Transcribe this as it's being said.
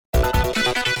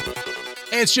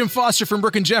Hey, it's Jim Foster from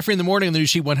Brooke and Jeffrey in the morning on the new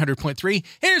Sheet 100.3.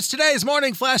 Here's today's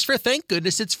morning flash for thank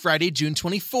goodness it's Friday, June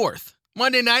 24th.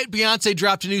 Monday night, Beyonce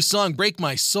dropped a new song, Break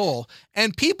My Soul,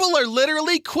 and people are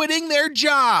literally quitting their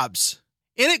jobs.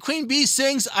 In it, Queen Bee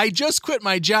sings, I just quit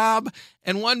my job,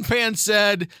 and one fan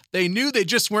said they knew they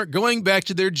just weren't going back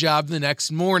to their job the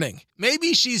next morning.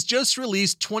 Maybe she's just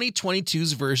released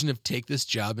 2022's version of Take This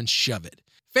Job and Shove It.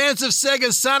 Fans of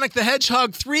Sega's Sonic the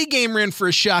Hedgehog 3 game ran for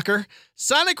a shocker.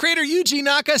 Sonic creator Yuji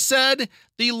Naka said,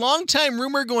 the longtime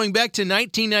rumor going back to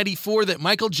 1994 that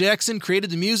Michael Jackson created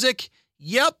the music?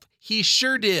 Yep, he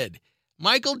sure did.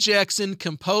 Michael Jackson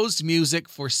composed music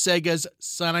for Sega's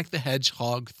Sonic the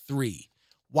Hedgehog 3.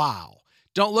 Wow.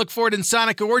 Don't look for it in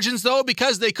Sonic Origins, though,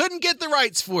 because they couldn't get the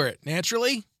rights for it,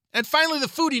 naturally. And finally, the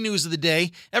foodie news of the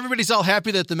day. Everybody's all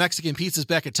happy that the Mexican pizza's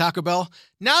back at Taco Bell.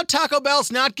 Now Taco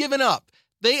Bell's not giving up.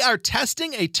 They are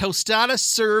testing a tostada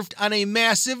served on a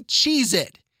massive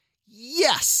Cheez-It.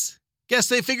 Yes! Guess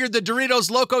they figured the Doritos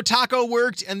Loco Taco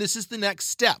worked, and this is the next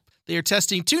step. They are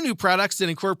testing 2 new products that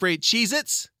incorporate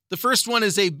Cheez-Its. The first one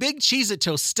is a big Cheez-It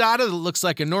tostada that looks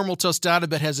like a normal tostada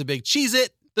but has a big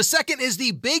Cheez-It. The second is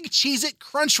the Big Cheez-It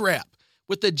Crunch Wrap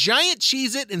with the giant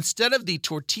Cheez-It instead of the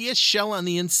tortilla shell on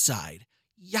the inside.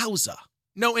 Yowza.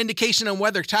 No indication on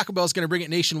whether Taco Bell is going to bring it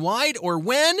nationwide or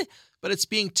when, but it's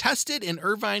being tested in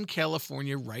Irvine,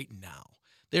 California right now.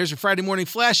 There's your Friday morning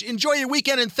flash. Enjoy your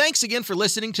weekend, and thanks again for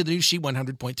listening to the new Sheet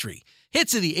 100.3.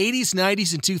 Hits of the 80s,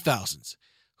 90s, and 2000s.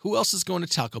 Who else is going to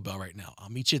Taco Bell right now?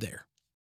 I'll meet you there.